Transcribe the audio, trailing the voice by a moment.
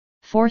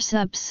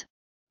Forceps,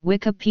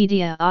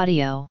 Wikipedia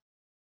audio.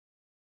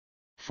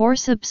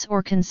 Forceps,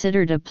 or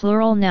considered a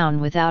plural noun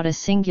without a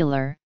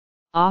singular,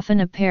 often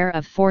a pair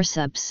of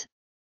forceps.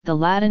 The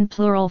Latin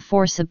plural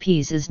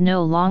forceps is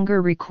no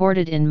longer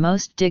recorded in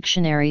most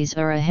dictionaries,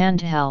 or a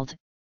handheld,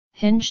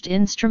 hinged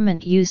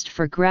instrument used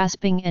for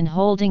grasping and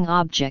holding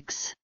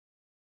objects.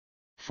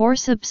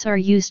 Forceps are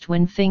used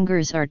when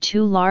fingers are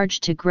too large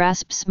to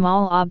grasp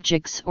small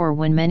objects, or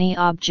when many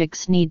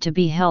objects need to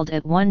be held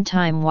at one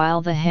time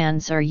while the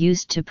hands are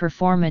used to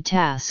perform a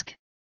task.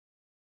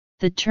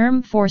 The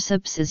term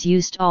forceps is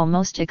used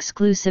almost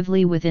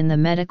exclusively within the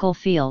medical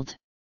field.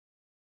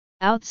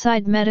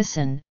 Outside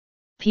medicine,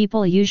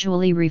 people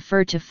usually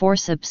refer to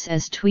forceps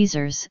as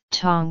tweezers,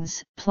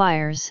 tongs,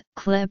 pliers,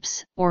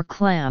 clips, or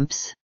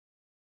clamps.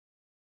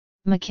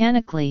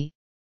 Mechanically,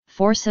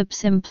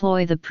 forceps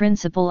employ the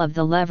principle of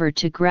the lever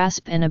to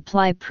grasp and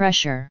apply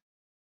pressure.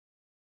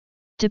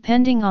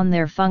 Depending on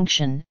their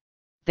function,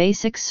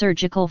 basic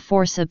surgical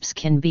forceps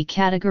can be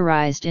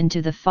categorized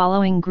into the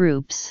following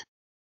groups.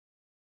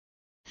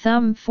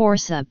 Thumb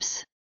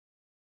forceps.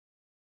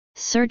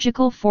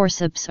 Surgical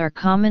forceps are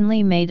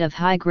commonly made of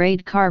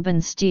high-grade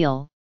carbon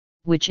steel,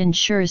 which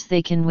ensures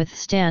they can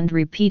withstand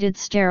repeated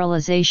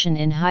sterilization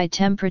in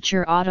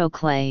high-temperature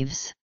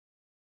autoclaves.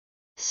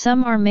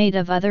 Some are made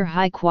of other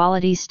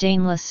high-quality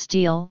stainless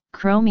steel,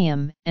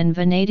 chromium, and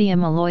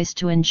vanadium alloys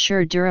to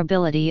ensure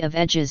durability of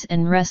edges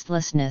and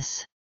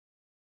restlessness.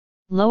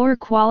 Lower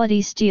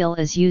quality steel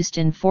is used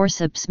in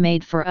forceps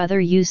made for other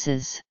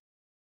uses.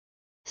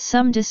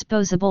 Some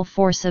disposable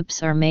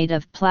forceps are made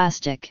of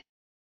plastic.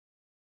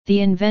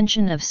 The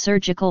invention of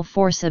surgical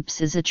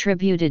forceps is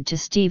attributed to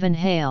Stephen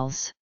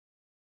Hales.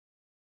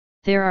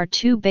 There are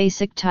two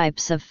basic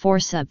types of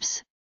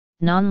forceps,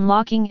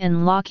 non-locking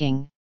and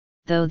locking,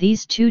 though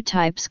these two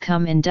types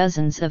come in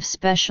dozens of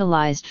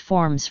specialized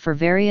forms for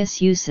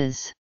various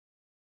uses.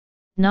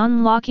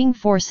 Non-locking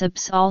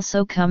forceps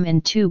also come in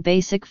two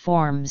basic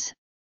forms,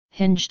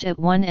 hinged at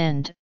one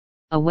end,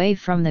 away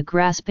from the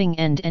grasping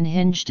end, and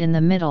hinged in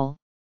the middle,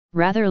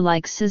 rather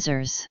like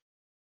scissors.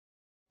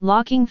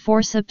 Locking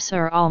forceps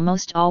are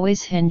almost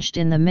always hinged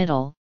in the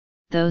middle,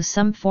 though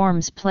some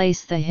forms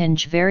place the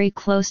hinge very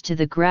close to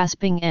the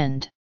grasping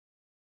end.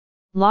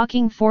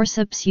 Locking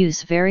forceps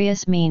use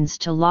various means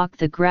to lock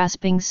the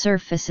grasping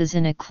surfaces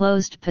in a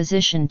closed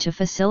position to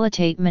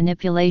facilitate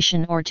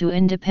manipulation, or to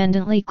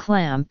independently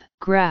clamp,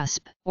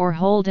 grasp, or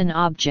hold an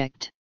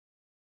object.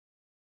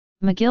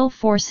 McGill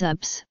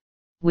forceps,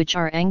 which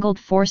are angled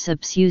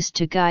forceps used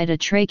to guide a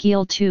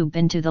tracheal tube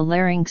into the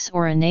larynx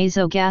or a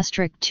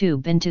nasogastric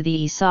tube into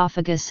the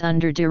esophagus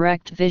under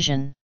direct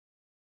vision.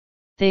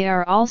 They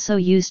are also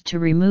used to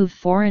remove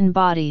foreign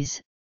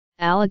bodies,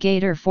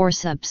 alligator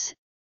forceps,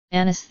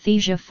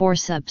 anesthesia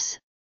forceps,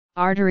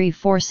 artery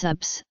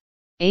forceps,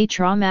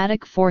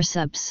 atraumatic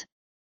forceps,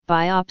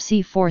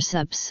 biopsy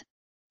forceps,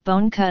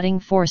 bone cutting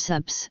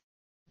forceps,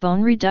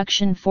 bone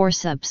reduction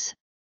forceps,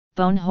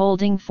 bone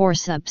holding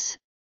forceps,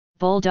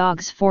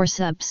 bulldogs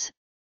forceps,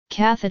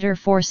 catheter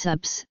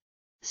forceps,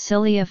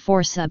 cilia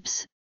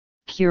forceps,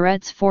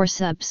 curett's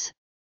forceps,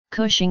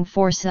 Cushing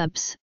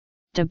forceps,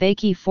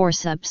 DeBakey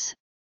forceps,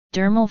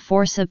 dermal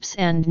forceps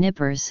and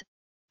nippers,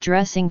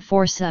 dressing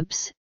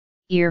forceps,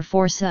 ear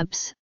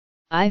forceps,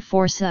 eye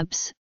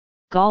forceps,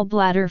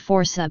 gallbladder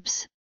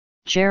forceps,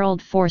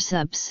 Gerald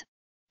forceps,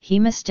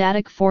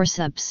 hemostatic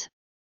forceps,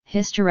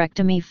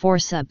 hysterectomy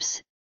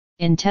forceps,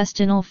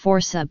 intestinal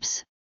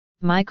forceps,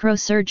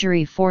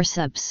 microsurgery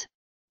forceps,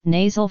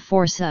 nasal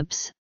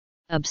forceps,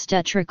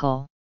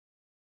 obstetrical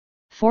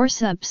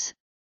forceps,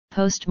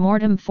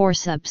 postmortem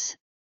forceps,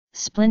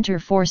 splinter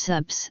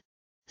forceps,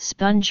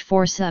 sponge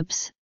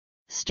forceps,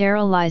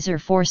 sterilizer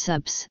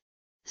forceps,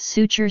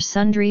 suture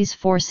sundries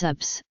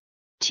forceps,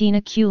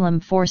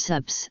 tenoculum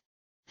forceps,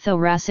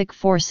 thoracic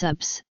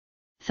forceps,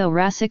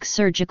 thoracic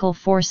surgical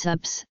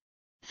forceps,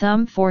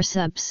 thumb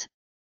forceps,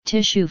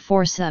 tissue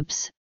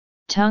forceps,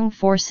 tongue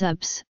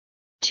forceps,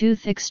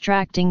 tooth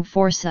extracting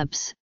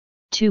forceps,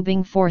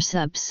 tubing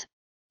forceps,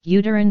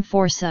 uterine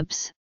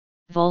forceps,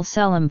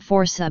 vulsellum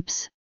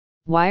forceps,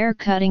 wire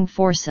cutting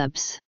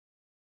forceps.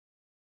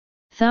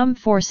 Thumb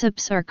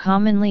forceps are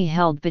commonly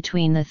held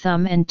between the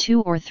thumb and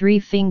 2 or 3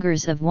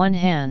 fingers of one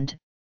hand,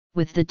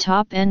 with the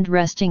top end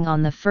resting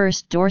on the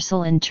first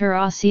dorsal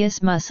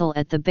interosseous muscle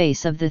at the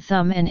base of the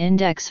thumb and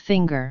index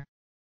finger.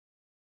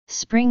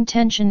 Spring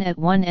tension at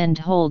one end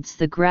holds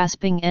the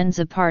grasping ends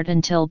apart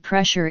until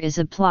pressure is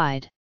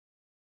applied.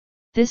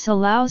 This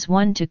allows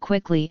one to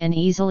quickly and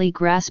easily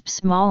grasp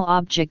small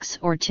objects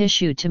or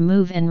tissue, to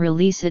move and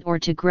release it, or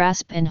to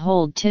grasp and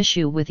hold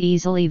tissue with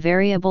easily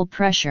variable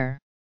pressure.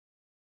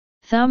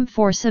 Thumb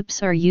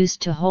forceps are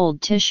used to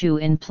hold tissue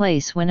in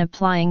place when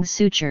applying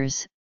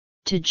sutures,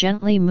 to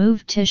gently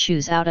move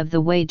tissues out of the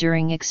way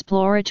during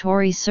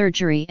exploratory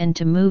surgery, and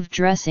to move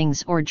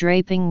dressings or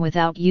draping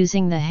without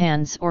using the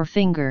hands or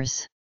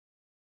fingers.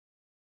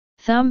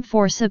 Thumb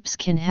forceps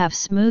can have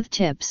smooth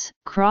tips,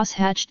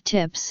 cross-hatched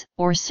tips,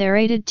 or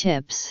serrated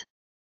tips.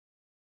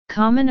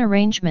 Common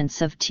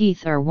arrangements of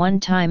teeth are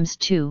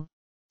 1x2,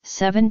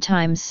 7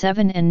 times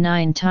 7 and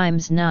 9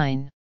 times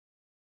 9.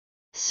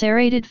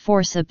 Serrated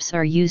forceps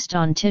are used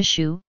on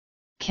tissue.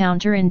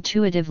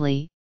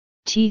 Counterintuitively,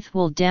 teeth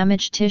will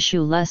damage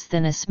tissue less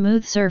than a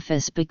smooth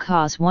surface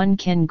because one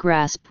can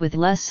grasp with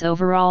less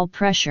overall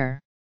pressure.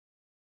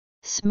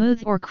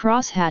 Smooth or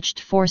cross-hatched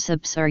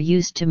forceps are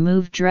used to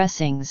move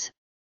dressings,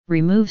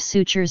 remove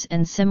sutures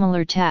and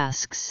similar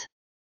tasks.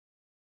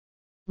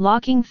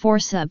 Locking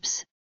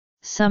forceps,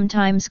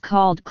 sometimes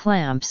called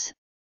clamps,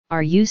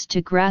 are used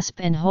to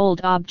grasp and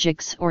hold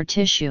objects or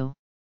tissue.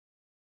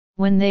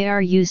 When they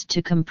are used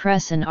to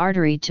compress an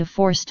artery to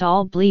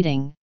forestall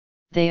bleeding,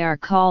 they are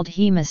called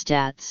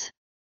hemostats.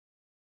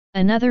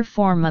 Another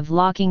form of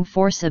locking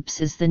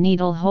forceps is the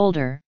needle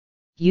holder,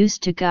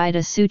 used to guide a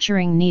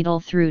suturing needle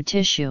through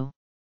tissue.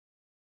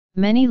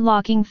 Many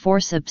locking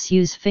forceps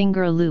use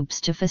finger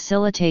loops to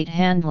facilitate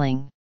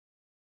handling.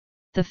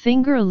 The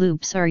finger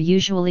loops are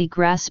usually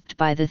grasped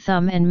by the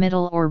thumb and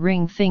middle or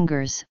ring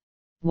fingers,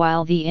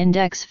 while the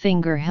index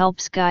finger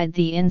helps guide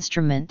the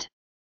instrument.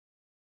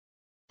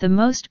 The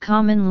most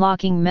common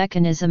locking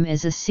mechanism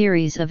is a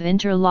series of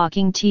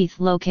interlocking teeth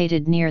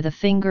located near the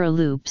finger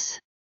loops.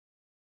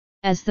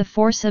 As the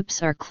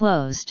forceps are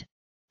closed,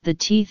 the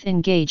teeth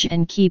engage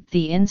and keep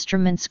the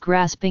instrument's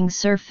grasping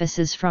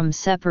surfaces from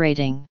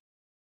separating.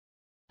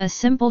 A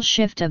simple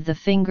shift of the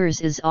fingers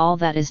is all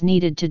that is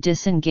needed to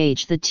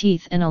disengage the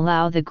teeth and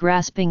allow the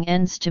grasping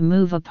ends to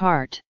move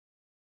apart.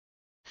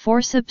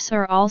 Forceps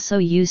are also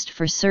used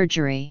for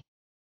surgery.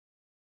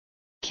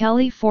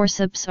 Kelly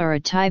forceps are a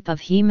type of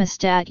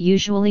hemostat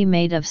usually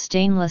made of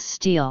stainless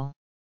steel.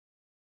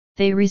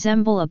 They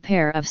resemble a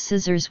pair of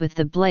scissors with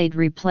the blade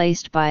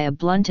replaced by a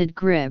blunted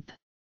grip.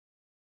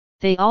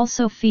 They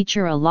also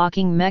feature a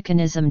locking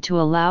mechanism to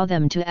allow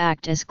them to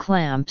act as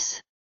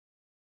clamps.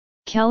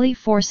 Kelly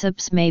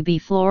forceps may be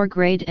floor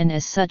grade and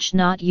as such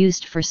not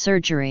used for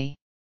surgery.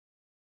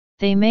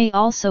 They may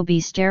also be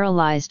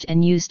sterilized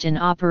and used in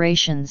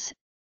operations,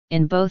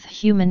 in both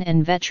human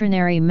and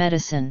veterinary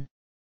medicine.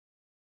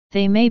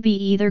 They may be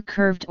either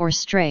curved or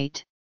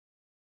straight.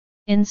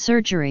 In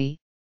surgery,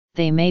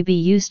 they may be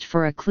used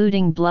for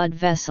occluding blood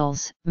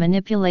vessels,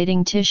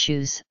 manipulating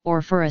tissues,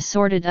 or for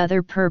assorted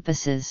other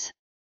purposes.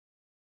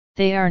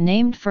 They are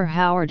named for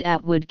Howard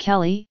Atwood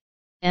Kelly,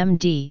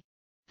 M.D.,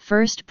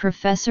 first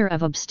professor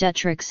of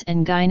obstetrics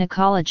and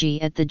gynecology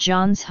at the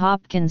Johns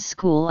Hopkins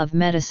School of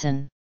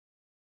Medicine.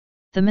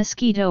 The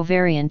mosquito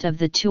variant of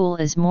the tool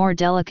is more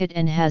delicate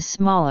and has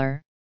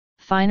smaller,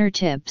 finer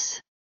tips.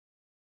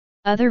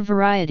 Other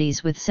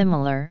varieties with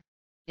similar,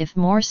 if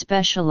more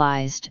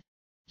specialized,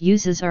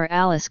 uses are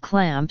Alice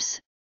clamps,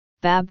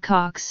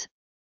 Babcocks,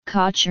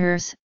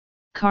 Kochers,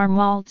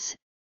 Carmalts,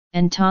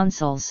 and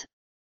tonsils,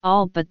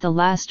 all but the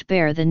last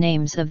bear the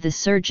names of the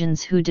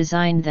surgeons who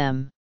designed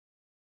them.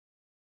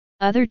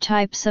 Other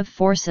types of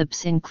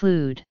forceps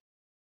include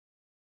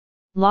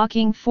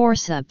locking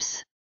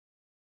forceps,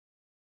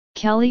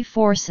 Kelly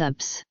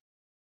forceps,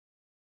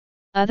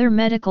 other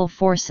medical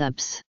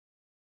forceps.